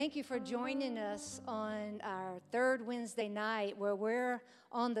Thank you for joining us on our third Wednesday night where we're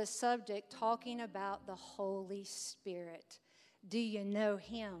on the subject talking about the Holy Spirit. Do you know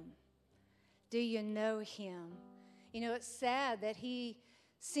Him? Do you know Him? You know, it's sad that He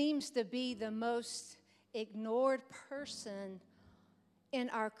seems to be the most ignored person in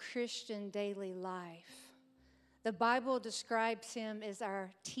our Christian daily life. The Bible describes Him as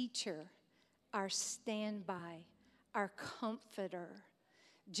our teacher, our standby, our comforter.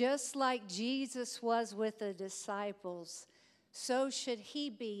 Just like Jesus was with the disciples, so should He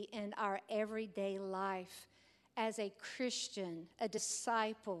be in our everyday life as a Christian, a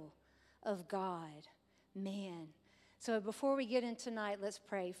disciple of God. Man. So before we get in tonight, let's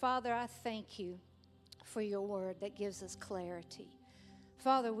pray. Father, I thank You for Your word that gives us clarity.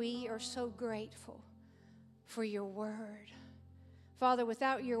 Father, we are so grateful for Your word. Father,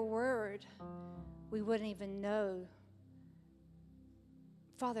 without Your word, we wouldn't even know,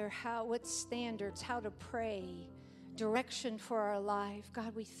 Father, what standards, how to pray, direction for our life.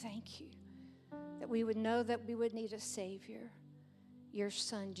 God, we thank You that we would know that we would need a Savior, Your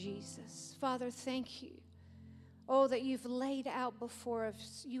Son, Jesus. Father, thank You. Oh, that You've laid out before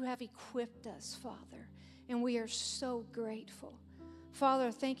us. You have equipped us, Father, and we are so grateful.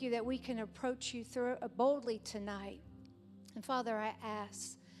 Father, thank You that we can approach You boldly tonight. And Father, I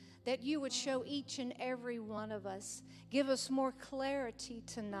ask that You would show each and every one of us, give us more clarity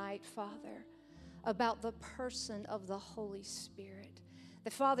tonight, Father, about the person of the Holy Spirit.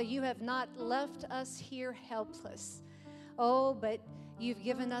 That, Father, You have not left us here helpless. Oh, but You've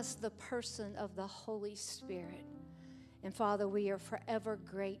given us the person of the Holy Spirit. And, Father, we are forever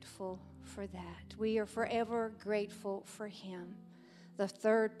grateful for that. We are forever grateful for Him, the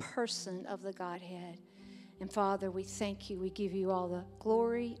third person of the Godhead. And Father, we thank You. We give You all the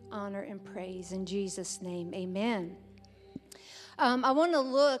glory, honor, and praise. In Jesus' name, amen. I want to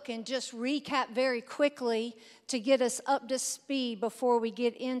look and just recap very quickly to get us up to speed before we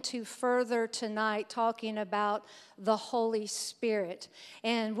get into further tonight talking about the Holy Spirit.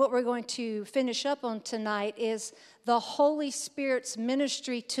 And what we're going to finish up on tonight is the Holy Spirit's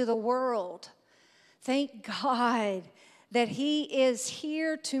ministry to the world. Thank God that He is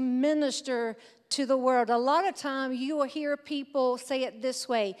here to minister to the world. A lot of time you will hear people say it this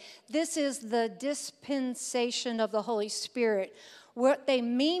way: this is the dispensation of the Holy Spirit. What they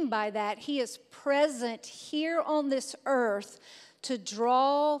mean by that, He is present here on this earth to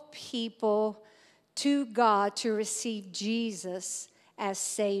draw people to God to receive Jesus as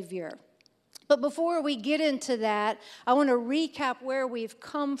Savior. But before we get into that, I want to recap where we've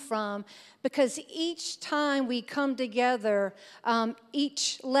come from, because each time we come together,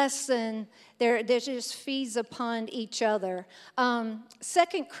 each lesson, there just feeds upon each other. 2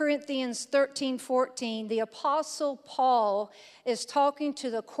 Corinthians 13:14, the Apostle Paul is talking to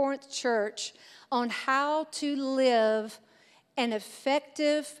the Corinth church on how to live an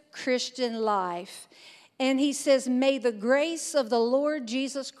effective Christian life. And he says, "May the grace of the Lord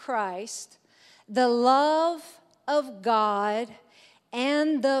Jesus Christ, the love of God,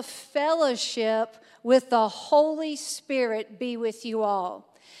 and the fellowship with the Holy Spirit be with you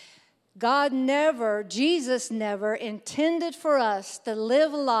all." Jesus never intended for us to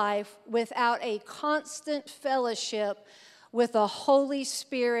live life without a constant fellowship with the Holy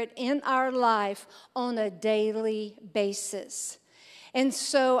Spirit in our life on a daily basis. And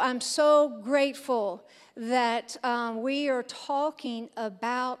so I'm so grateful that we are talking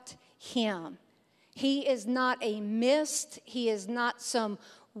about Him. He is not a mist. He is not some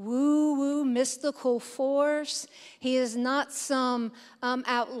woo-woo mystical force. He is not some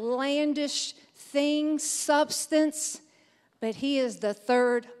outlandish thing, substance, but He is the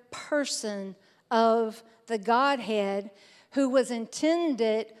third person of the Godhead who was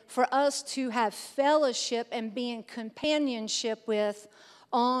intended for us to have fellowship and be in companionship with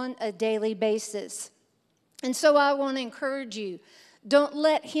on a daily basis. And so I want to encourage you, don't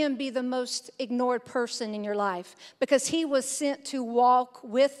let Him be the most ignored person in your life, because He was sent to walk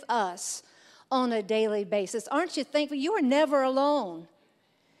with us on a daily basis. Aren't you thankful? You were never alone.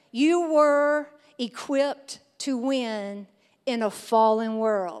 You were equipped to win in a fallen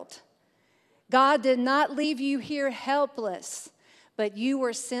world. God did not leave you here helpless, but you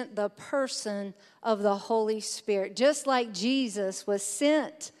were sent the person of the Holy Spirit, just like Jesus was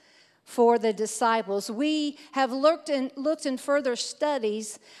sent for the disciples. We have looked in further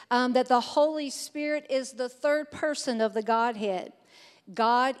studies that the Holy Spirit is the third person of the Godhead.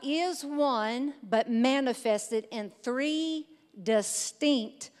 God is one, but manifested in three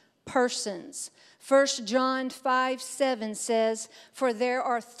distinct persons. 1 John 5:7 says, "For there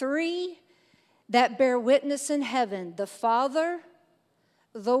are three that bear witness in heaven, the Father,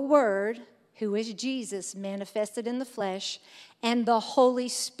 the Word, who is Jesus manifested in the flesh, and the Holy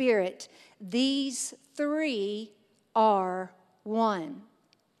Spirit. These three are one.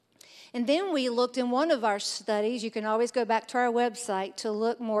 And then we looked in one of our studies, you can always go back to our website to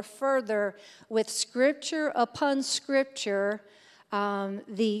look more further with scripture upon scripture,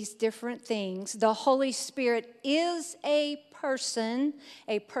 these different things. The Holy Spirit is a person,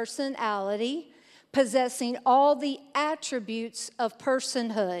 a personality, possessing all the attributes of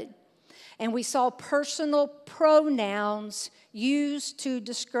personhood. And we saw personal pronouns used to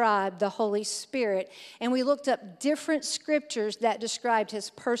describe the Holy Spirit. And we looked up different scriptures that described his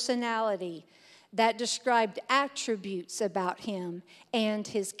personality, that described attributes about him and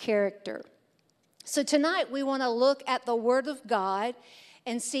his character. So tonight we want to look at the Word of God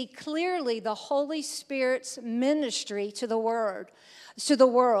and see clearly the Holy Spirit's ministry to the world.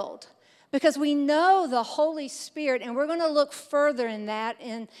 Because we know the Holy Spirit, and we're going to look further in that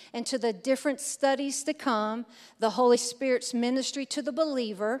into the different studies to come, the Holy Spirit's ministry to the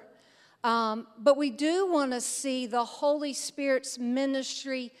believer. But we do want to see the Holy Spirit's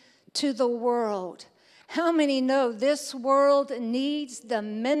ministry to the world. How many know this world needs the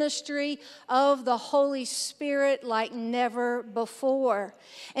ministry of the Holy Spirit like never before?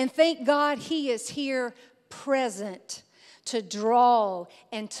 And thank God He is here present to draw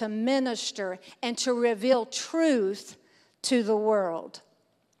and to minister and to reveal truth to the world.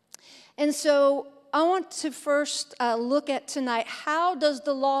 And so I want to first look at tonight, how does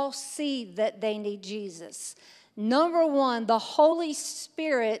the lost see that they need Jesus? Number one, the Holy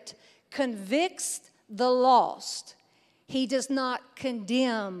Spirit convicts the lost. He does not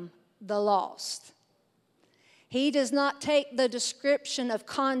condemn the lost. He does not take the description of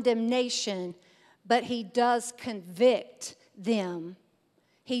condemnation, but he does convict them.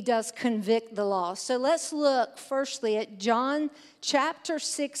 He does convict the lost. So let's look firstly at John chapter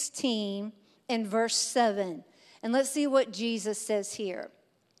 16 and verse 7. And let's see what Jesus says here.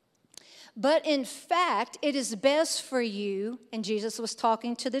 But in fact, it is best for you, and Jesus was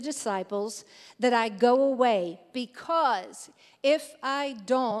talking to the disciples, that I go away, because if I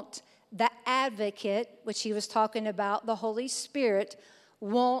don't, the advocate, which he was talking about, the Holy Spirit,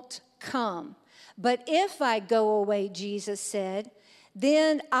 won't come. But if I go away, Jesus said,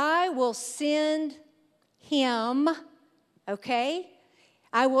 then I will send him, okay?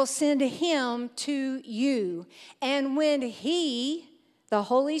 I will send him to you. And when he, the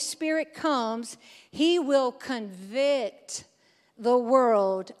Holy Spirit, comes, he will convict the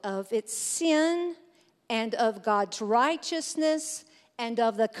world of its sin and of God's righteousness and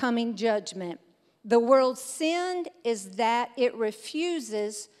of the coming judgment. The world's sin is that it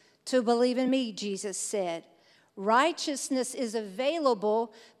refuses to believe in me, Jesus said. Righteousness is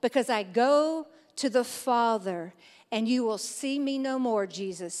available because I go to the Father, and you will see me no more,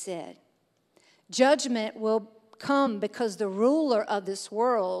 Jesus said. Judgment will come because the ruler of this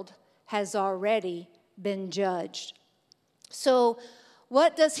world has already been judged. So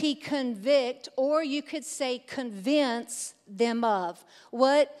what does he convict, or you could say convince them of?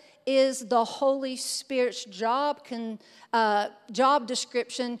 What is the Holy Spirit's job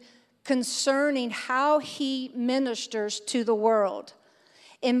description concerning how he ministers to the world?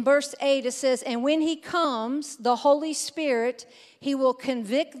 In verse 8 it says, and when he comes, the Holy Spirit, he will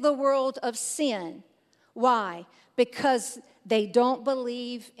convict the world of sin. Why? Because they don't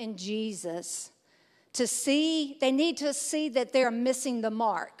believe in Jesus. They need to see that they're missing the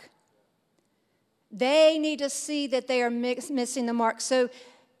mark. They need to see that they are missing the mark. So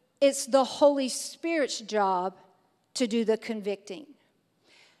it's the Holy Spirit's job to do the convicting.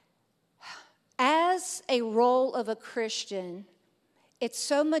 As a role of a Christian, it's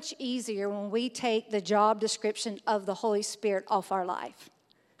so much easier when we take the job description of the Holy Spirit off our life.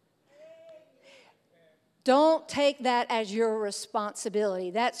 Don't take that as your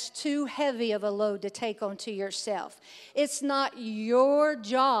responsibility. That's too heavy of a load to take onto yourself. It's not your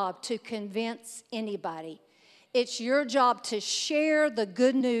job to convince anybody. It's your job to share the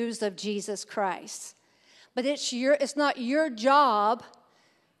good news of Jesus Christ. But it's not your job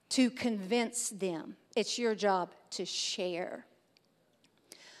to convince them. It's your job to share.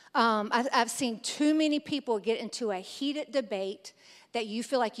 I've seen too many people get into a heated debate that you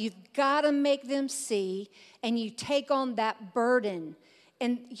feel like you've got to make them see, and you take on that burden.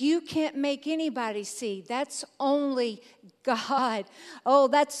 And you can't make anybody see. That's only God. Oh,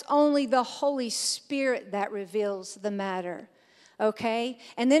 that's only the Holy Spirit that reveals the matter. Okay?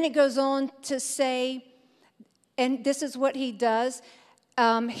 And then it goes on to say, and this is what he does,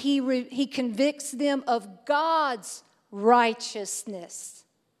 he convicts them of God's righteousness.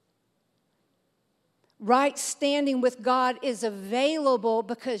 right standing with God is available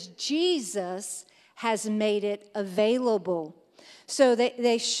because Jesus has made it available. So that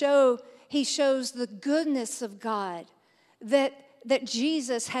he shows the goodness of God, that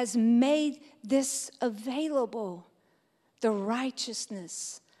Jesus has made this available, the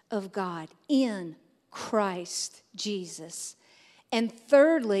righteousness of God in Christ Jesus. And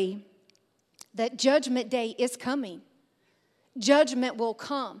thirdly, that judgment day is coming. Judgment will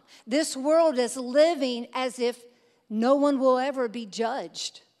come. This world is living as if no one will ever be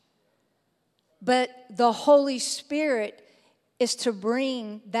judged. But the Holy Spirit is to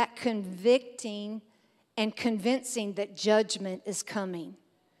bring that convicting and convincing that judgment is coming.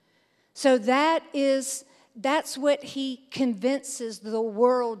 So that's what he convinces the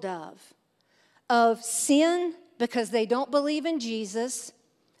world of sin because they don't believe in Jesus,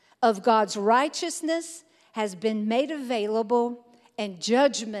 of God's righteousness has been made available, and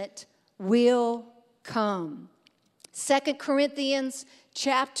judgment will come. 2 Corinthians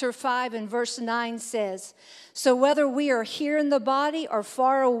chapter 5 and verse 9 says, "So whether we are here in the body or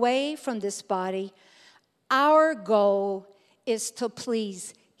far away from this body, our goal is to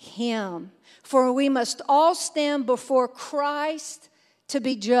please him. For we must all stand before Christ to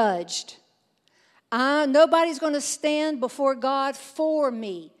be judged. Nobody's going to stand before God for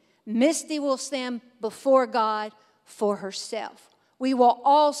me. Misty will stand before God for herself. We will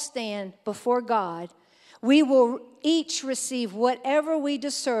all stand before God. We will each receive whatever we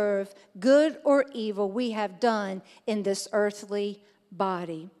deserve, good or evil, we have done in this earthly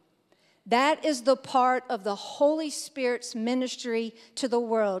body." That is the part of the Holy Spirit's ministry to the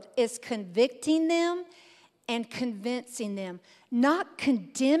world, is convicting them and convincing them, not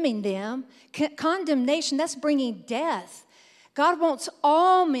condemning them. Condemnation, that's bringing death. God wants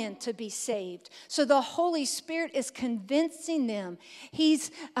all men to be saved. So the Holy Spirit is convincing them.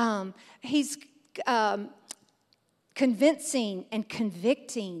 He's convincing and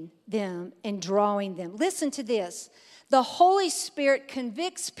convicting them and drawing them. Listen to this. The Holy Spirit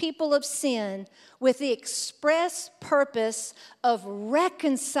convicts people of sin with the express purpose of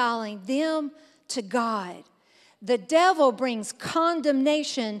reconciling them to God. The devil brings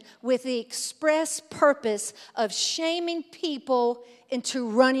condemnation with the express purpose of shaming people into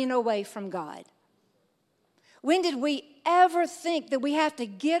running away from God. When did we ever think that we have to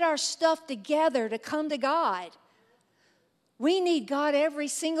get our stuff together to come to God? We need God every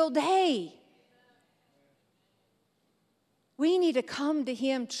single day. We need to come to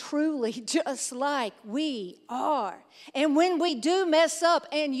him truly just like we are. And when we do mess up,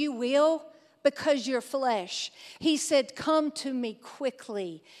 and you will, because you're flesh, he said, "Come to me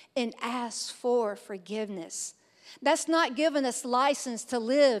quickly and ask for forgiveness." That's not giving us license to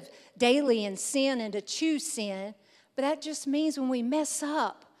live daily in sin and to choose sin, but that just means when we mess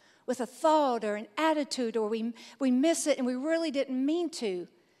up with a thought or an attitude, or we miss it and we really didn't mean to,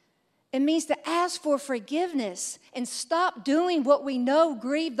 it means to ask for forgiveness and stop doing what we know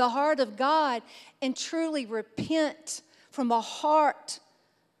grieved the heart of God and truly repent from a heart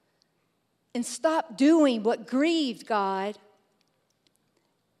and stop doing what grieved God.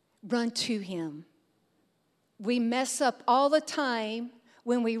 Run to him. We mess up all the time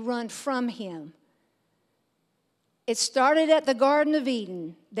when we run from him. It started at the Garden of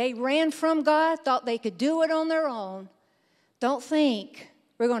Eden. They ran from God, thought they could do it on their own. Don't think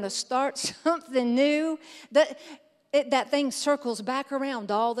we're going to start something new. That thing circles back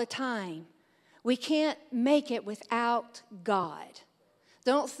around all the time. We can't make it without God.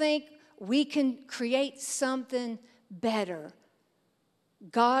 Don't think we can create something better.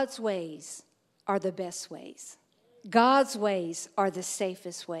 God's ways are the best ways. God's ways are the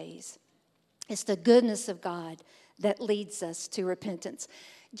safest ways. It's the goodness of God that leads us to repentance.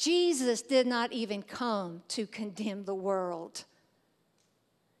 Jesus did not even come to condemn the world.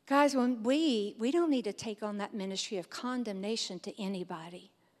 Guys, when we don't need to take on that ministry of condemnation to anybody.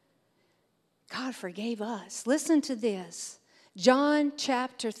 God forgave us. Listen to this. John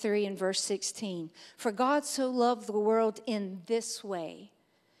chapter 3 and verse 16. "For God so loved the world in this way.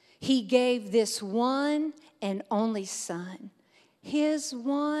 He gave this one and only Son, his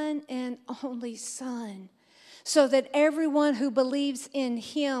one and only Son, so that everyone who believes in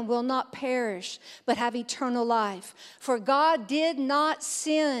him will not perish, but have eternal life. For God did not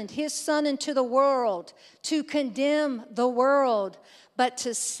send his Son into the world to condemn the world, but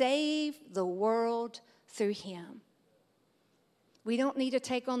to save the world through him." We don't need to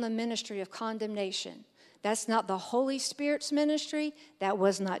take on the ministry of condemnation. That's not the Holy Spirit's ministry. That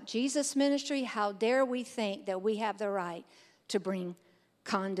was not Jesus' ministry. How dare we think that we have the right to bring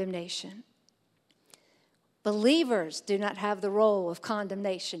condemnation? Believers do not have the role of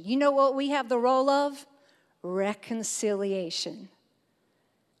condemnation. You know what we have the role of? reconciliation.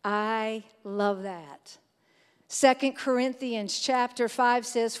 I love that. 2 Corinthians chapter 5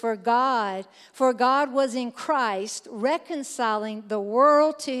 says, For God was in Christ reconciling the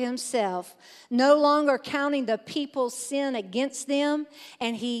world to himself, no longer counting the people's sin against them,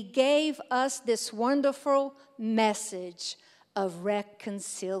 and he gave us this wonderful message of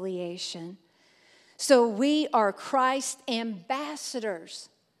reconciliation. So we are Christ's ambassadors.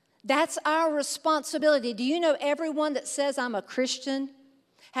 That's our responsibility. Do you know everyone that says I'm a Christian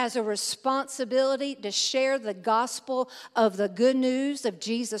has a responsibility to share the gospel of the good news of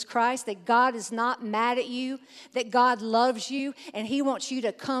Jesus Christ, that God is not mad at you, that God loves you, and he wants you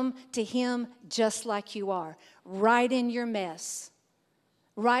to come to him just like you are, right in your mess,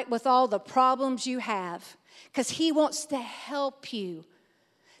 right with all the problems you have, because he wants to help you.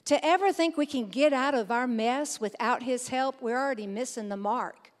 To ever think we can get out of our mess without his help, we're already missing the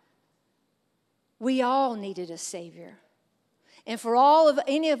mark. We all needed a Savior. And for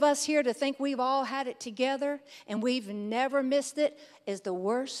any of us here to think we've all had it together and we've never missed it is the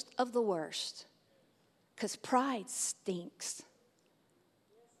worst of the worst. Because pride stinks.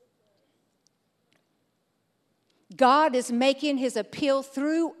 God is making his appeal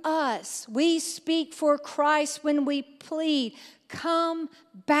through us. We speak for Christ when we plead, come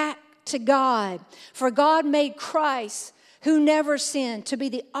back to God. For God made Christ, who never sinned, to be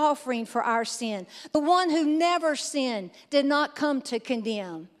the offering for our sin. The one who never sinned did not come to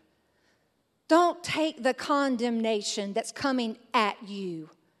condemn. Don't take the condemnation that's coming at you.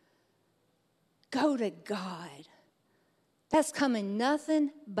 Go to God. That's coming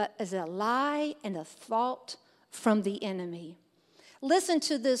nothing but as a lie and a thought from the enemy. Listen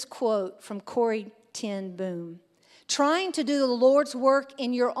to this quote from Corrie ten Boom. Trying to do the Lord's work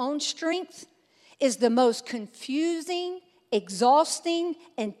in your own strength is the most confusing, exhausting,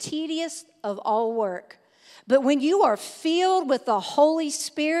 and tedious of all work. But when you are filled with the Holy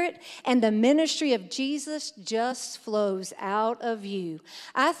Spirit and the ministry of Jesus just flows out of you.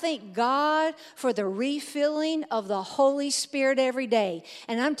 I thank God for the refilling of the Holy Spirit every day.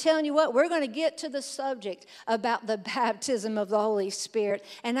 And I'm telling you what, we're going to get to the subject about the baptism of the Holy Spirit.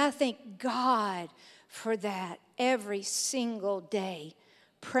 And I thank God for that every single day.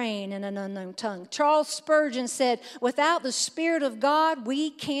 Praying in an unknown tongue. Charles Spurgeon said, without the Spirit of God, we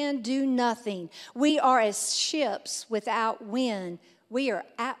can do nothing. We are as ships without wind. We are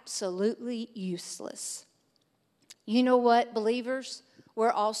absolutely useless. You know what, believers, we're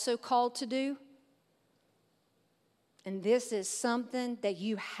also called to do? And this is something that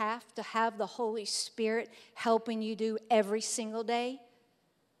you have to have the Holy Spirit helping you do every single day.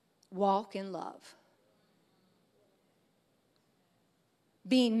 Walk in love.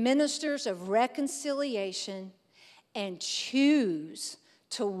 Being ministers of reconciliation and choose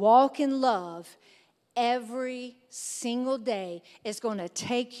to walk in love every single day is going to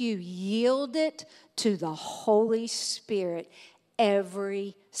take you yielded to the Holy Spirit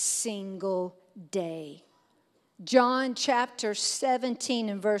every single day. John chapter 17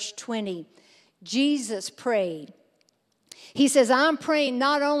 and verse 20, Jesus prayed. He says, I'm praying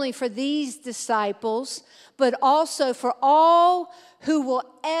not only for these disciples, but also for all who will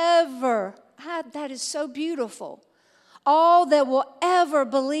ever, that is so beautiful, all that will ever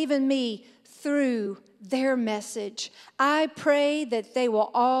believe in me through their message. I pray that they will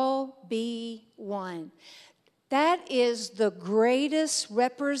all be one. That is the greatest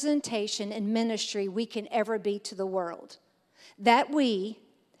representation in ministry we can ever be to the world. That we,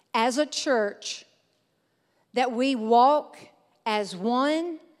 as a church, that we walk as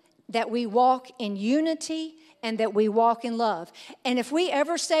one, that we walk in unity, and that we walk in love. And if we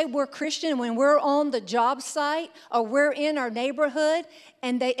ever say we're Christian when we're on the job site or we're in our neighborhood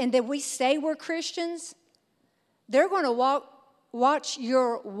and that we say we're Christians, they're going to watch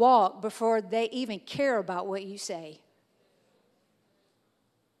your walk before they even care about what you say.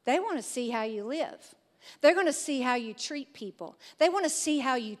 They want to see how you live. They're going to see how you treat people. They want to see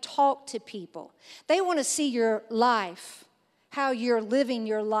how you talk to people. They want to see your life, how you're living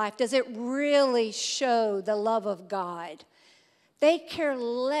your life. Does it really show the love of God? They care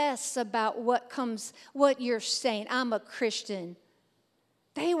less about what you're saying. I'm a Christian.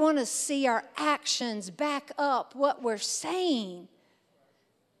 They want to see our actions back up what we're saying.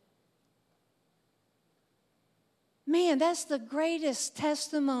 Man, that's the greatest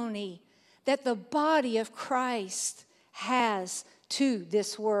testimony that the body of Christ has to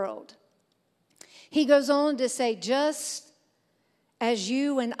this world. He goes on to say, just as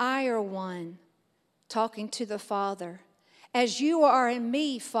you and I are one, talking to the Father, as you are in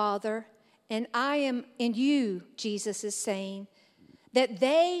me, Father, and I am in you, Jesus is saying, that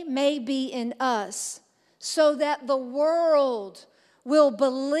they may be in us, so that the world will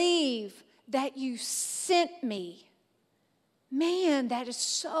believe that you sent me. Man, that is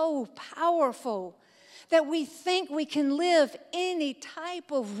so powerful, that we think we can live any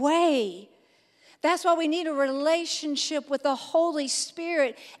type of way. That's why we need a relationship with the Holy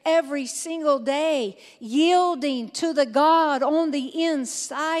Spirit every single day, yielding to the God on the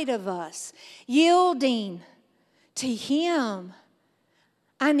inside of us, yielding to Him.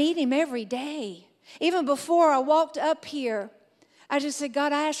 I need Him every day. Even before I walked up here, I just said,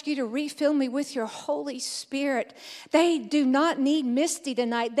 God, I ask you to refill me with your Holy Spirit. They do not need Misty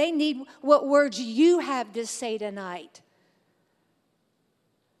tonight. They need what words you have to say tonight.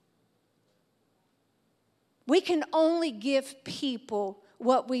 We can only give people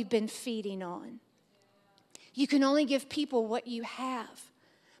what we've been feeding on. You can only give people what you have.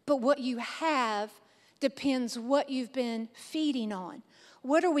 But what you have depends what you've been feeding on.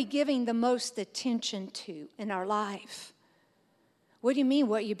 What are we giving the most attention to in our life? What do you mean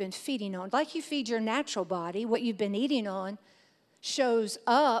what you've been feeding on? Like you feed your natural body, what you've been eating on shows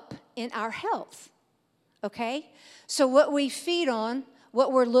up in our health, okay? So what we feed on,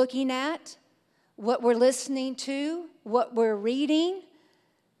 what we're looking at, what we're listening to, what we're reading,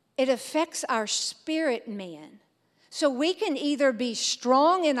 it affects our spirit man. So we can either be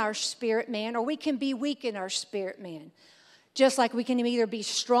strong in our spirit man or we can be weak in our spirit man. Just like we can either be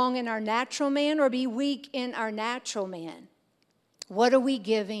strong in our natural man or be weak in our natural man. What are we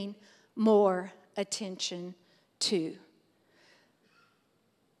giving more attention to?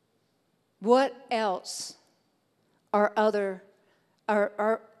 What else are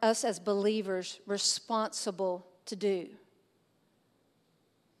us as believers responsible to do?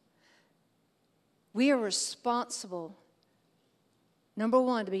 We are responsible, number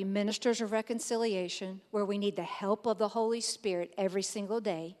one, to be ministers of reconciliation, where we need the help of the Holy Spirit every single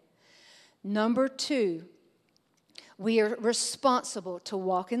day. Number two, we are responsible to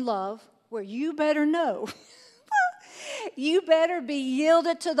walk in love, where you better know. You better be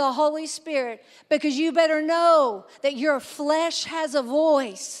yielded to the Holy Spirit, because you better know that your flesh has a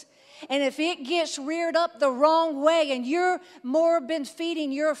voice. And if it gets reared up the wrong way and you're more been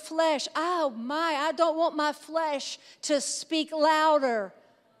feeding your flesh, oh my, I don't want my flesh to speak louder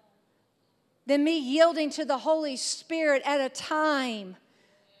than me yielding to the Holy Spirit at a time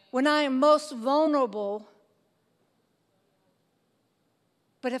when I am most vulnerable.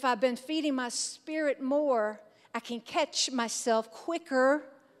 But if I've been feeding my spirit more, I can catch myself quicker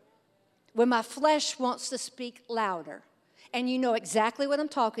when my flesh wants to speak louder. And you know exactly what I'm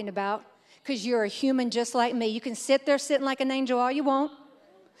talking about, because you're a human just like me. You can sit there sitting like an angel all you want.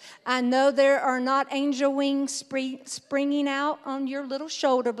 I know there are not angel wings springing out on your little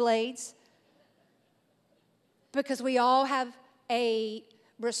shoulder blades, because we all have a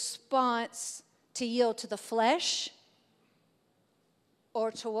response to yield to the flesh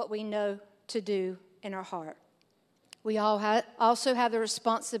or to what we know to do in our heart. We all also have the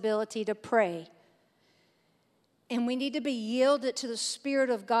responsibility to pray. And we need to be yielded to the Spirit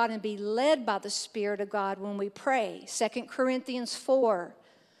of God and be led by the Spirit of God when we pray. 2 Corinthians 4,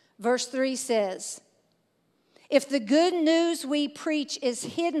 verse 3 says, if the good news we preach is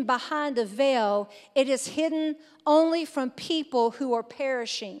hidden behind a veil, it is hidden only from people who are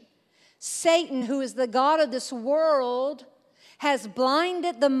perishing. Satan, who is the god of this world, has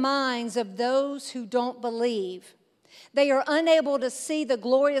blinded the minds of those who don't believe. They are unable to see the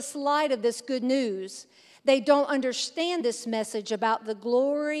glorious light of this good news. They don't understand this message about the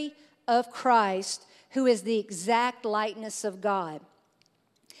glory of Christ, who is the exact likeness of God.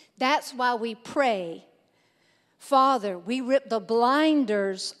 That's why we pray, Father, we rip the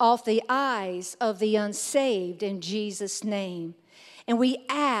blinders off the eyes of the unsaved in Jesus' name. And we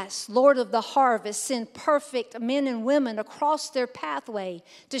ask, Lord of the harvest, send perfect men and women across their pathway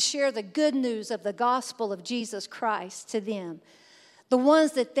to share the good news of the gospel of Jesus Christ to them, the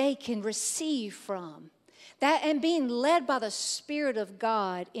ones that they can receive from. That, and being led by the Spirit of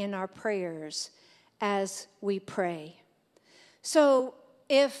God in our prayers as we pray. So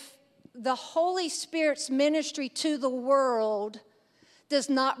if the Holy Spirit's ministry to the world does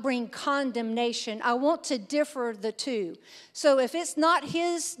not bring condemnation, I want to differ the two. So if it's not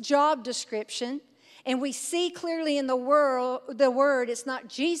His job description, and we see clearly in the word, it's not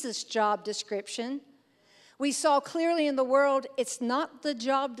Jesus' job description. We saw clearly in the world, it's not the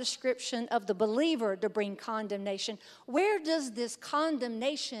job description of the believer to bring condemnation. Where does this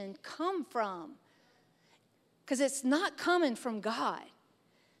condemnation come from? Because it's not coming from God.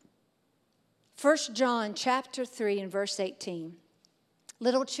 1 John chapter 3 and verse 18.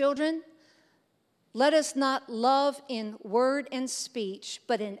 Little children, let us not love in word and speech,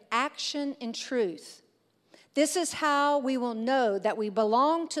 but in action and truth. This is how we will know that we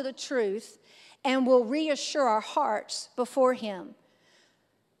belong to the truth and will reassure our hearts before Him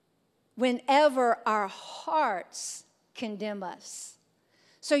whenever our hearts condemn us.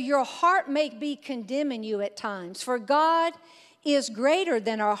 So your heart may be condemning you at times, for God is greater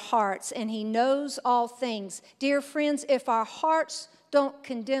than our hearts, and He knows all things. Dear friends, if our hearts don't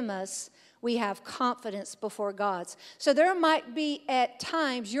condemn us, we have confidence before God's. So there might be at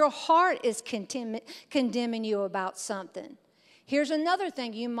times your heart is condemning you about something. Here's another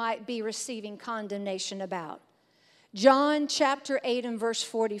thing you might be receiving condemnation about. John chapter 8 and verse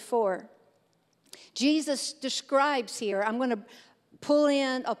 44. Jesus describes here, I'm going to pull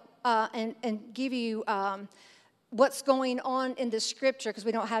in and give you what's going on in the scripture, because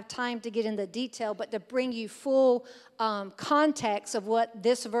we don't have time to get into detail, but to bring you full context of what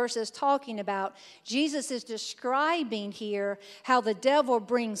this verse is talking about. Jesus is describing here how the devil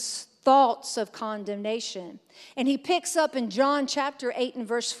brings thoughts of condemnation. And he picks up in John chapter 8 and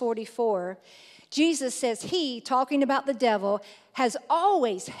verse 44. Jesus says he, talking about the devil, has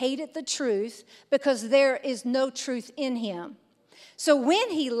always hated the truth because there is no truth in him. So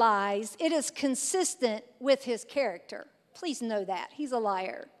when he lies, it is consistent with his character. Please know that. He's a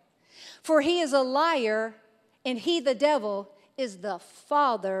liar. For he is a liar, and he, the devil, is the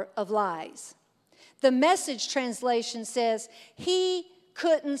father of lies. The Message translation says he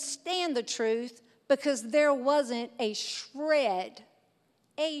couldn't stand the truth because there wasn't a shred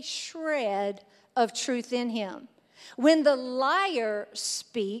of truth in him. When the liar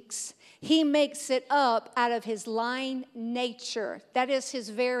speaks, he makes it up out of his lying nature. That is his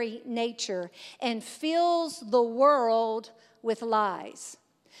very nature, and fills the world with lies.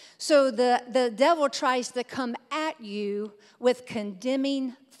 So the devil tries to come at you with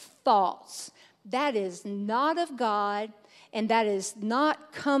condemning thoughts. That is not of God, and that is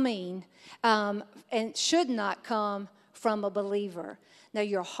not coming and should not come from a believer. Now,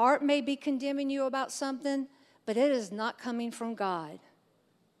 your heart may be condemning you about something, but it is not coming from God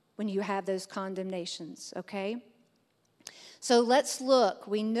when you have those condemnations, okay? So let's look.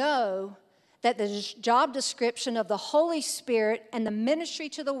 We know that the job description of the Holy Spirit and the ministry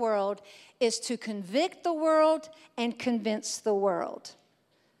to the world is to convict the world and convince the world.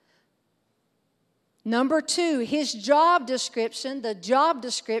 Number 2, his job description, the job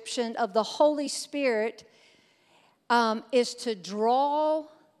description of the Holy Spirit is to draw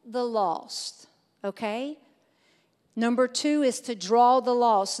the lost, okay? Number 2 is to draw the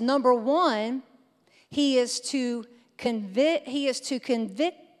lost. Number 1, he is to convict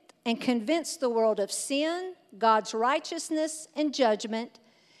and convince the world of sin, God's righteousness, and judgment.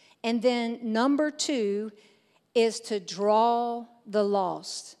 And then number 2 is to draw the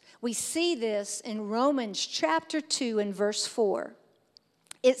lost. We see this in Romans chapter 2 and verse 4.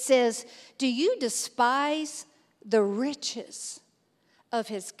 It says, "Do you despise the riches of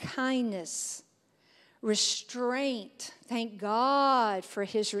his kindness, restraint," thank God for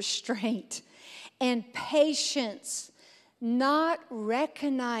his restraint, "and patience, not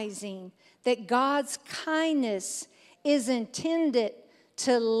recognizing that God's kindness is intended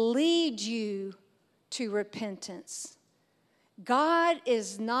to lead you to repentance." God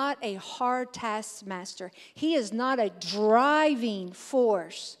is not a hard taskmaster. He is not a driving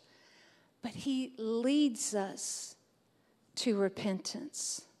force, but he leads us to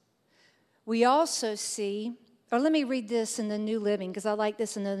repentance. We also see, or let me read this in the New Living, because I like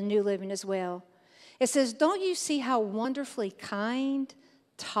this in the New Living as well. It says, "Don't you see how wonderfully kind,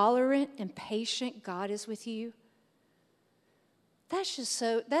 tolerant, and patient God is with you?" That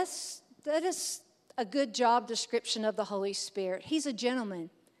is a good job description of the Holy Spirit. He's a gentleman.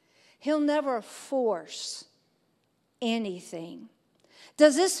 He'll never force anything.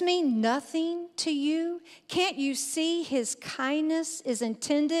 Does this mean nothing to you? Can't you see his kindness is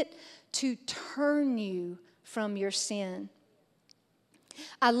intended to turn you from your sin?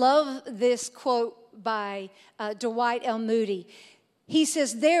 I love this quote by Dwight L. Moody. He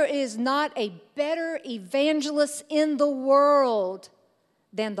says, "There is not a better evangelist in the world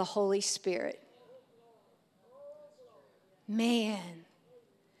than the Holy Spirit." Man,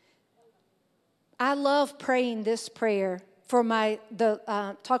 I love praying this prayer for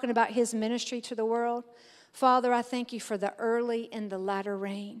talking about his ministry to the world. Father, I thank you for the early and the latter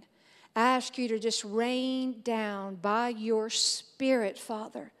rain. I ask you to just rain down by your Spirit,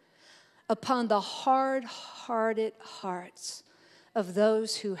 Father, upon the hard-hearted hearts of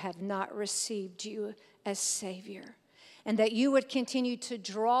those who have not received you as Savior, and that you would continue to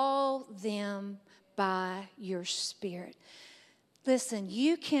draw them by your Spirit. Listen,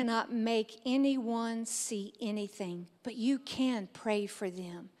 you cannot make anyone see anything, but you can pray for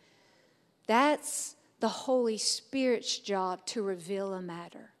them. That's the Holy Spirit's job to reveal a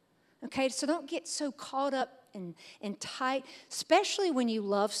matter. Okay, so don't get so caught up and tight, especially when you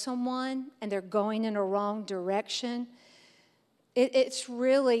love someone and they're going in a wrong direction. It's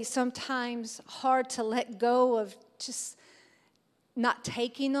really sometimes hard to let go of just not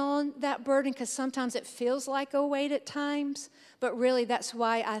taking on that burden, because sometimes it feels like a weight at times. But really, that's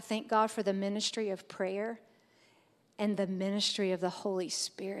why I thank God for the ministry of prayer and the ministry of the Holy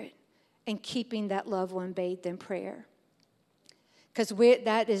Spirit and keeping that loved one bathed in prayer. Because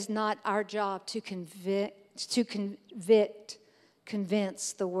that is not our job to convince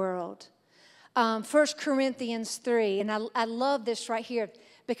the world. 1 Corinthians 3, and I love this right here,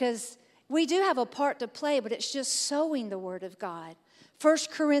 because we do have a part to play, but it's just sowing the word of God. 1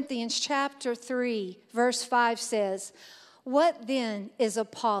 Corinthians chapter 3, verse 5 says, "What then is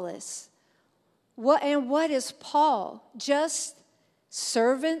Apollos? What is Paul? Just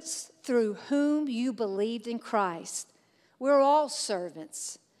servants through whom you believed in Christ." We're all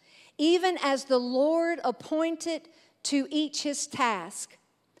servants. "Even as the Lord appointed to each his task.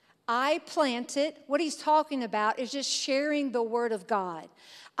 I planted," what he's talking about is just sharing the word of God.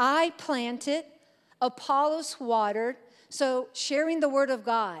 "I planted, Apollos watered," so sharing the word of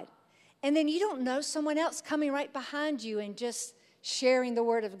God. And then you don't know someone else coming right behind you and just sharing the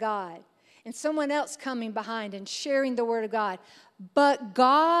word of God. And someone else coming behind and sharing the word of God. "But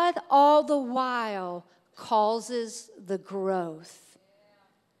God all the while causes the growth."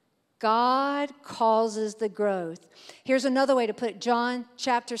 God causes the growth. Here's another way to put it. John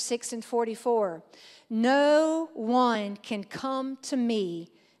chapter 6 and 44. "No one can come to me,"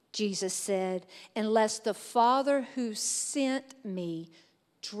 Jesus said, "unless the Father who sent me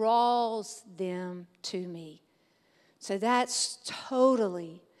draws them to me." So that's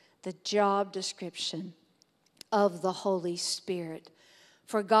totally the job description of the Holy Spirit.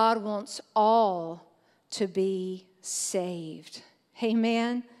 For God wants all to be saved.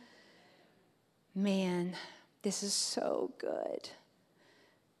 Amen. Man, this is so good.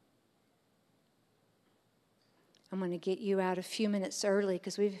 I'm going to get you out a few minutes early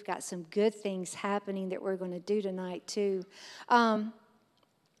because we've got some good things happening that we're going to do tonight too.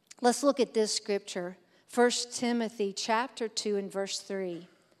 Let's look at this scripture. 1 Timothy chapter 2 and verse 3.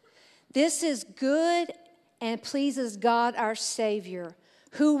 "This is good and pleases God our Savior,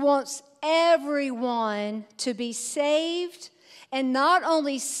 who wants everyone to be saved, and not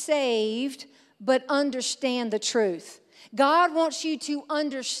only saved, but understand the truth." God wants you to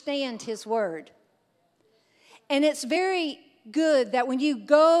understand His word. And it's very good that when you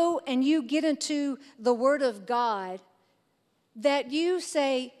go and you get into the word of God, that you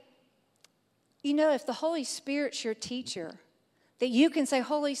say, you know, if the Holy Spirit's your teacher, that you can say,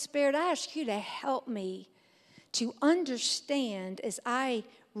 "Holy Spirit, I ask you to help me to understand as I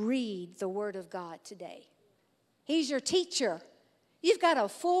read the word of God today." He's your teacher. You've got a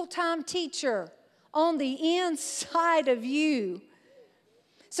full-time teacher on the inside of you.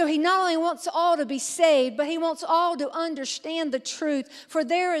 So He not only wants all to be saved, but He wants all to understand the truth. For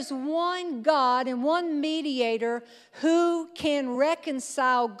there is one God and one mediator who can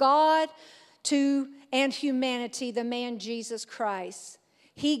reconcile God and humanity, the man Jesus Christ.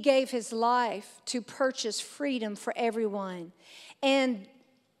 He gave His life to purchase freedom for everyone, and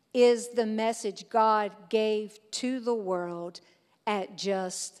is the message God gave to the world at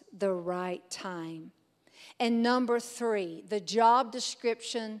just the right time. And number 3, the job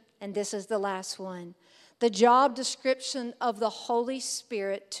description, and this is the last one, the job description of the Holy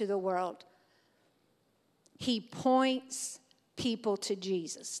Spirit to the world. He points people to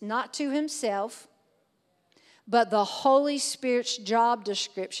Jesus, not to Himself, but the Holy Spirit's job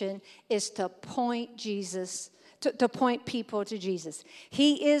description is to point Jesus, to point people to Jesus.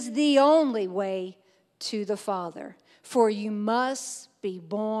 He is the only way to the Father, for you must be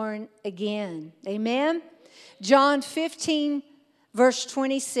born again. Amen? John 15, verse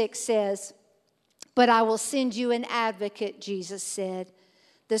 26 says, "But I will send you an advocate," Jesus said,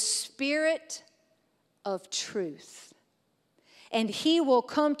 "the Spirit of truth. And He will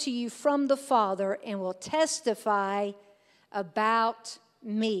come to you from the Father and will testify about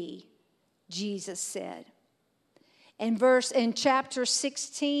me," Jesus said. In chapter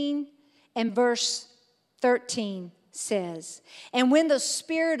 16 and verse 13 says, "And when the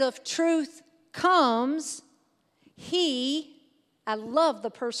Spirit of truth comes, I love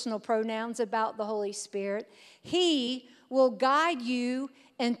the personal pronouns about the Holy Spirit, He will guide you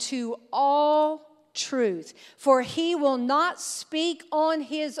into all truth. For He will not speak on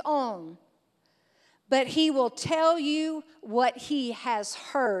His own, but He will tell you what He has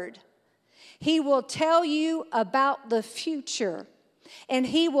heard. He will tell you about the future. And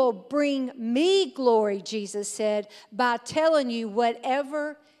he will bring me glory, Jesus said, by telling you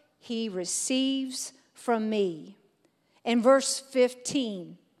whatever he receives from me. In verse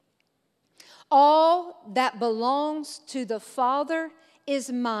 15, all that belongs to the Father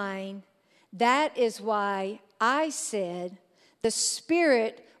is mine. That is why I said, the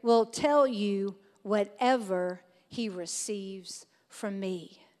Spirit will tell you whatever he receives from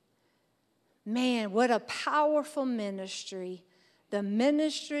me. Man, what a powerful ministry. The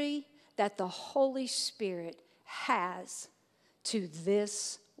ministry that the Holy Spirit has to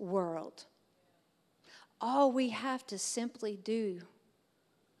this world. All we have to simply do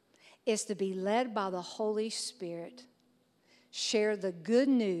is to be led by the Holy Spirit. Share the good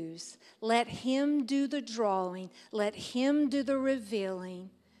news. Let him do the drawing. Let him do the revealing.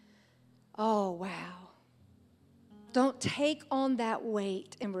 Oh, wow. Don't take on that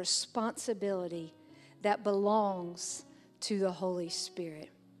weight and responsibility that belongs to the Holy Spirit.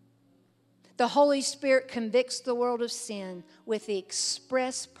 The Holy Spirit convicts the world of sin with the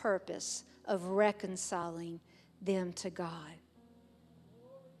express purpose of reconciling them to God.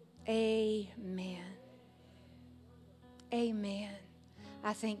 Amen. Amen.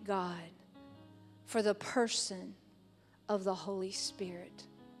 I thank God for the person of the Holy Spirit.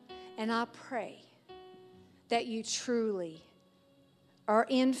 And I pray that you truly are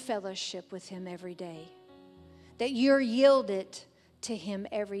in fellowship with him every day. That you're yielded to him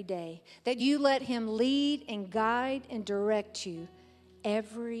every day. That you let him lead and guide and direct you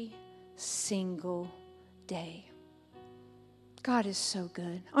every single day. God is so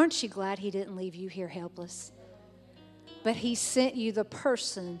good. Aren't you glad he didn't leave you here helpless? But he sent you the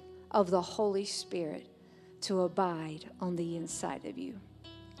person of the Holy Spirit to abide on the inside of you.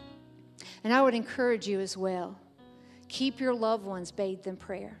 And I would encourage you as well. Keep your loved ones bathed in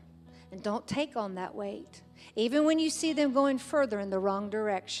prayer. And don't take on that weight. Even when you see them going further in the wrong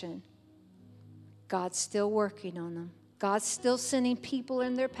direction, God's still working on them. God's still sending people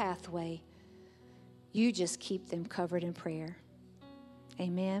in their pathway. You just keep them covered in prayer.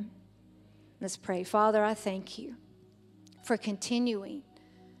 Amen. Let's pray. Father, I thank you for continuing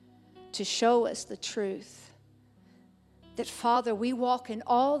to show us the truth. That, Father, we walk in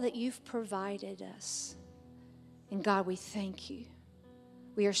all that you've provided us. And God, we thank you.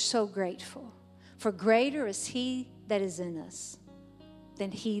 We are so grateful. For greater is he that is in us than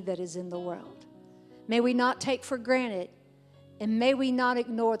he that is in the world. May we not take for granted, and may we not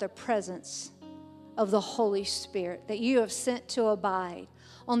ignore the presence of the Holy Spirit that you have sent to abide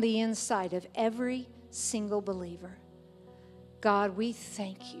on the inside of every single believer. God, we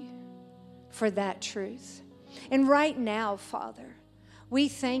thank you for that truth. And right now, Father, we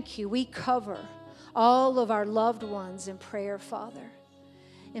thank you. We cover all of our loved ones in prayer, Father.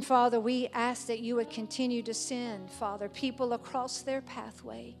 And Father, we ask that you would continue to send, Father, people across their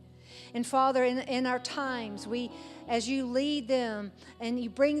pathway. And Father, in our times, as you lead them and you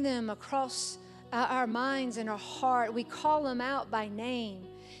bring them across our minds and our heart, we call them out by name.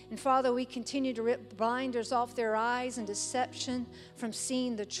 And Father, we continue to rip blinders off their eyes and deception from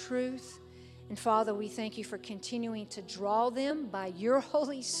seeing the truth. And Father, we thank you for continuing to draw them by your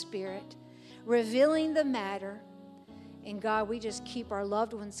Holy Spirit, revealing the matter. And God, we just keep our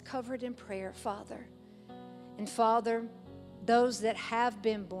loved ones covered in prayer, Father. And Father, those that have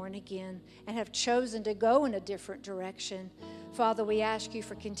been born again and have chosen to go in a different direction, Father, we ask you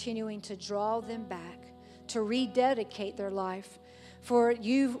for continuing to draw them back, to rededicate their life. For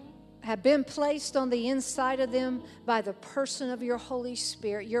you have been placed on the inside of them by the person of your Holy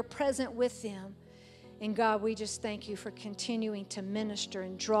Spirit. You're present with them. And God, we just thank you for continuing to minister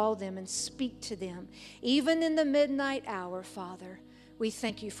and draw them and speak to them. Even in the midnight hour, Father, we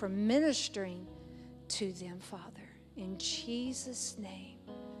thank you for ministering to them, Father. In Jesus' name,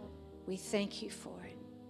 we thank you for it.